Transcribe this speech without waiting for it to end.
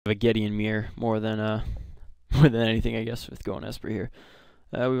a Gideon mirror more than more than anything, I guess, with going Esper here.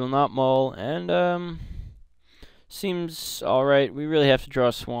 We will not mull, and seems alright. We really have to draw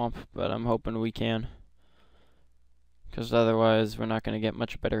a swamp, but I'm hoping we can, because otherwise we're not going to get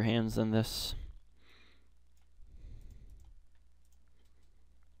much better hands than this.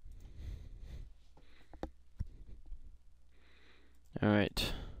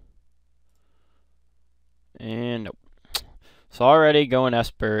 Alright. And nope. So already going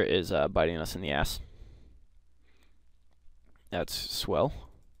Esper is biting us in the ass. That's swell.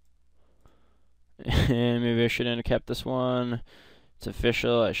 And maybe I shouldn't have kept this one. It's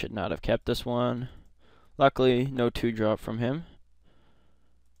official. I should not have kept this one. Luckily, no 2-drop from him.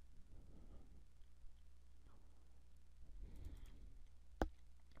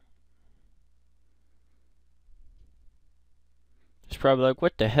 He's probably like,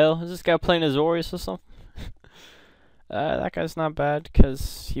 what the hell? Is this guy playing Azorius or something? That guy's not bad,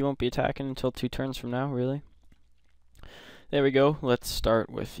 because he won't be attacking until 2 turns from now, really. There we go. Let's start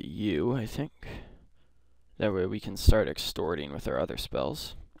with you, I think. That way we can start extorting with our other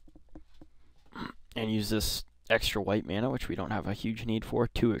spells. And use this extra white mana, which we don't have a huge need for,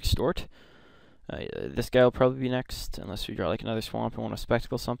 to extort. This guy will probably be next, unless we draw like another swamp and want to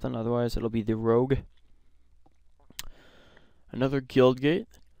spectacle something. Otherwise, it'll be the rogue. Another Guildgate.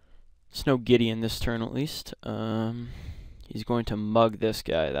 It's no Gideon this turn, at least. He's going to mug this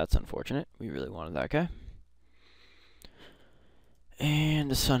guy. That's unfortunate. We really wanted that guy. And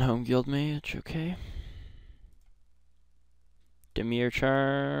the Sunhome Guildmage, okay. Demir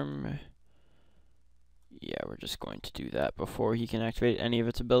Charm. Yeah, we're just going to do that before he can activate any of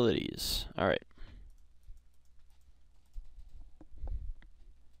its abilities. Alright.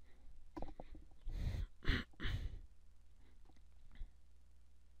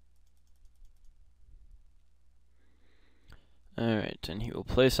 Alright, and he will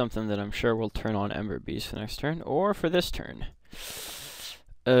play something that I'm sure will turn on Ember Beast for next turn, or for this turn.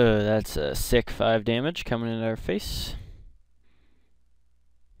 That's a sick 5 damage coming in our face.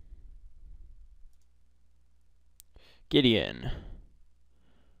 Gideon,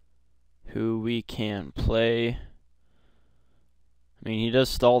 who we can play. I mean, he does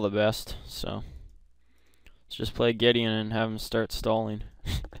stall the best, so let's just play Gideon and have him start stalling.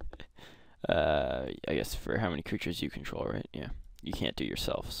 I guess for how many creatures you control, right? Yeah, you can't do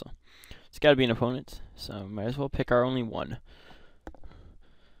yourself, so it's got to be an opponent, so might as well pick our only one.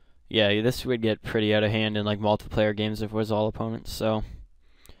 Yeah, this would get pretty out of hand in like multiplayer games if it was all opponents, so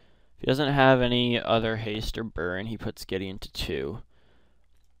if he doesn't have any other haste or burn, he puts Gideon to 2.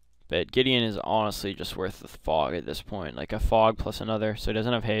 But Gideon is honestly just worth the fog at this point, like a fog plus another, so he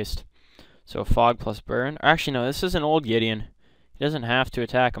doesn't have haste. So a fog plus burn. Or actually, no, this is an old Gideon. He doesn't have to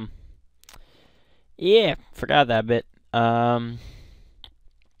attack him. Yeah, forgot that bit. I'd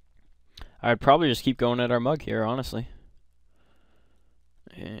probably just keep going at our mug here, honestly.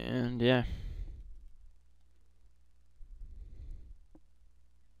 And yeah.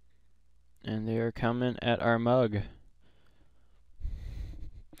 And they are coming at our mug.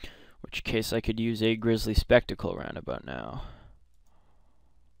 Which case I could use a Grizzly Spectacle roundabout now.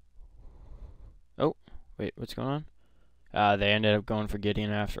 Oh, wait, what's going on? They ended up going for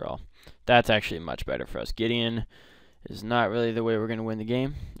Gideon after all. That's actually much better for us. Gideon is not really the way we're going to win the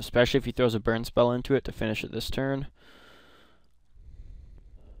game, especially if he throws a burn spell into it to finish it this turn.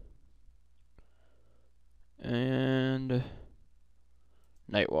 And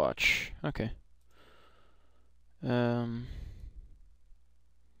Night Watch. Okay.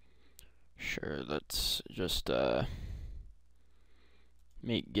 Sure, let's just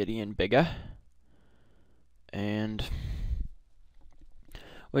make Gideon bigger. And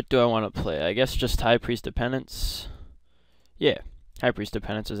what do I want to play? I guess just High Priest of Penance. Yeah, High Priest of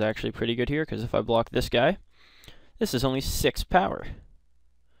Penance is actually pretty good here, because if I block this guy, this is only 6 power,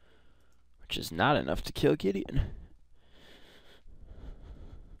 which is not enough to kill Gideon.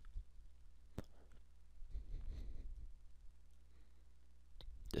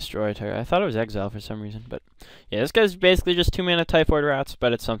 Destroy target. I thought it was Exile for some reason, but yeah, this guy's basically just 2-mana Typhoid Rats,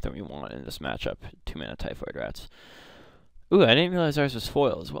 but it's something we want in this matchup. 2-mana Typhoid Rats. Ooh, I didn't realize ours was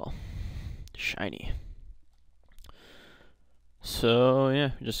foil as well. Shiny. So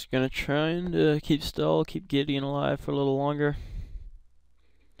yeah, just gonna try and keep Gideon alive for a little longer.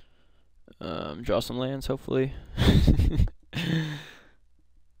 Draw some lands, hopefully.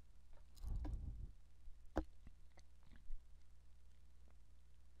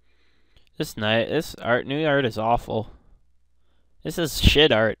 This new art is awful. This is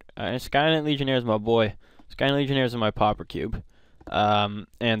shit art. Skynet Legionnaire is my boy. Skynet Legionnaire is my Pauper Cube. And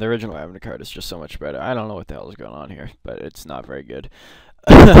the original Avenue card is just so much better. I don't know what the hell is going on here, but it's not very good.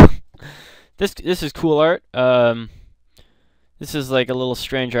 This is cool art. This is like a little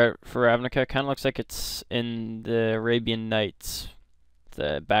strange art for Ravnica. Kind of looks like it's in the Arabian Nights,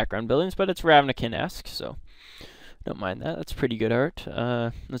 the background buildings, but it's Ravnican-esque, so don't mind that. That's pretty good art.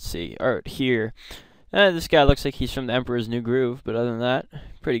 Let's see, art here. This guy looks like he's from the Emperor's New Groove, but other than that,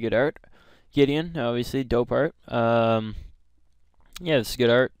 pretty good art. Gideon, obviously, dope art. Yeah, this is good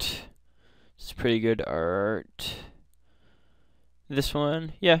art. It's pretty good art. This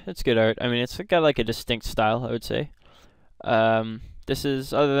one, yeah, it's good art. I mean, it's got like a distinct style, I would say. This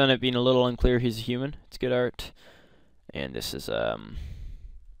is, other than it being a little unclear he's a human, it's good art. And this is, yeah,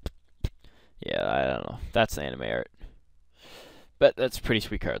 I don't know. That's the anime art. But that's a pretty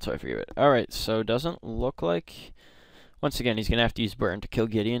sweet card, so I forgive it. Alright, so doesn't look like... Once again, he's going to have to use Burn to kill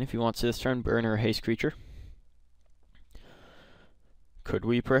Gideon if he wants to this turn. Burn or a haste creature. Could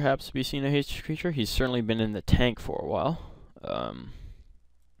we perhaps be seeing a haste creature? He's certainly been in the tank for a while.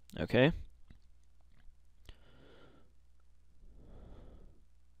 Okay.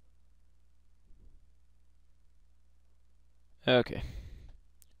 Okay.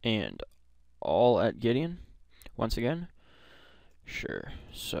 And all at Gideon, once again. Sure.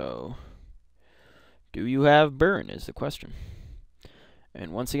 So, do you have Burn is the question.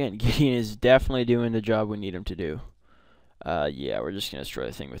 And once again, Gideon is definitely doing the job we need him to do. Yeah, we're just going to destroy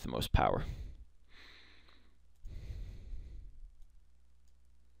the thing with the most power.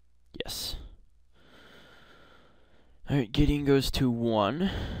 Yes. Alright, Gideon goes to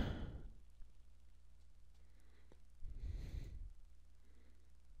 1.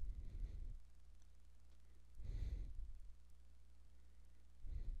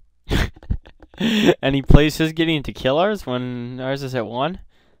 And he plays his Gideon to kill ours when ours is at 1?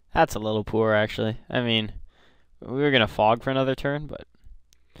 That's a little poor, actually. I mean, we were going to fog for another turn, but...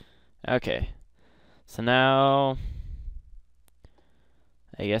 Okay. So now...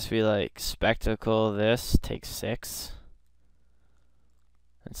 I guess we, like, spectacle this, take 6.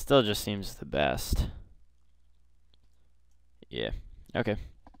 It still just seems the best. Yeah. Okay.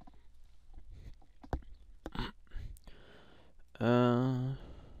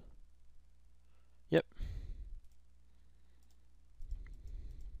 Yep.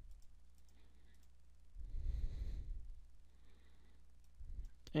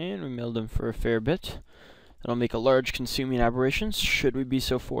 And we milled him for a fair bit. That'll make a large consuming aberration, should we be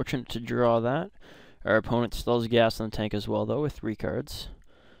so fortunate to draw that. Our opponent still has gas in the tank as well, though, with 3 cards.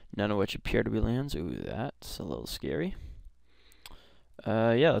 None of which appear to be lands. Ooh, that's a little scary.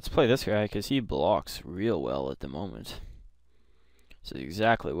 Yeah, let's play this guy, because he blocks real well at the moment. This is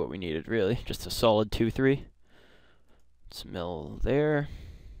exactly what we needed, really. Just a solid 2-3. Let's mill there.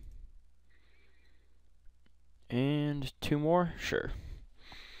 And 2 more? Sure.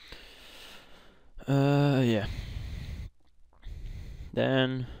 Yeah.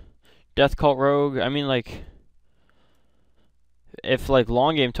 Then, Death Cult Rogue. I mean, like, if, like,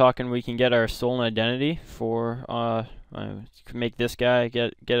 long game talking, we can get our Stolen Identity for, make this guy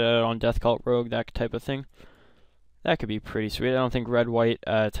get it on Death Cult Rogue, that type of thing. That could be pretty sweet. I don't think red-white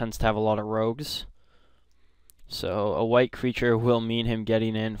tends to have a lot of rogues. So, a white creature will mean him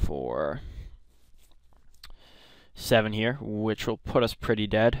getting in for 7 here, which will put us pretty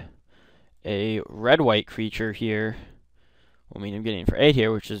dead. A red-white creature here will mean him getting in for 8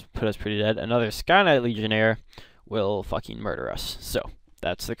 here, which is put us pretty dead. Another Sky Knight Legionnaire will fucking murder us. So,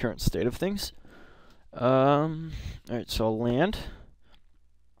 that's the current state of things. Alright, so land.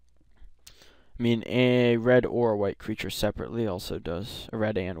 I mean, a red or a white creature separately also does. A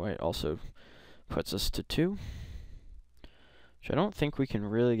red and white also puts us to 2. Which I don't think we can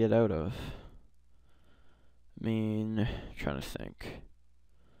really get out of. I mean, trying to think.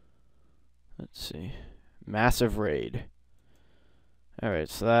 Let's see. Massive Raid. Alright,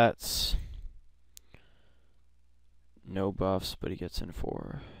 so that's no buffs, but he gets in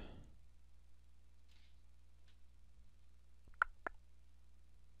for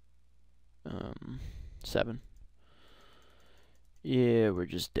 7. Yeah, we're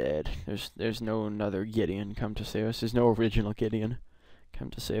just dead. There's no another Gideon come to save us. There's no original Gideon come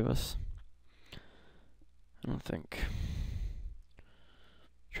to save us. I don't think.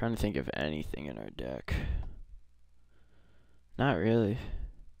 Trying to think of anything in our deck. Not really.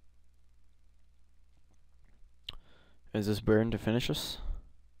 Is this Burn to finish us?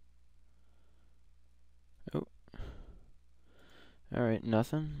 Oh. Alright,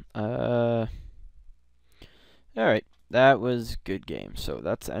 nothing. Alright, that was good game. So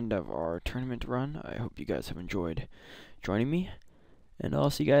that's the end of our tournament run. I hope you guys have enjoyed joining me. And I'll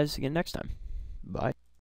see you guys again next time. Bye.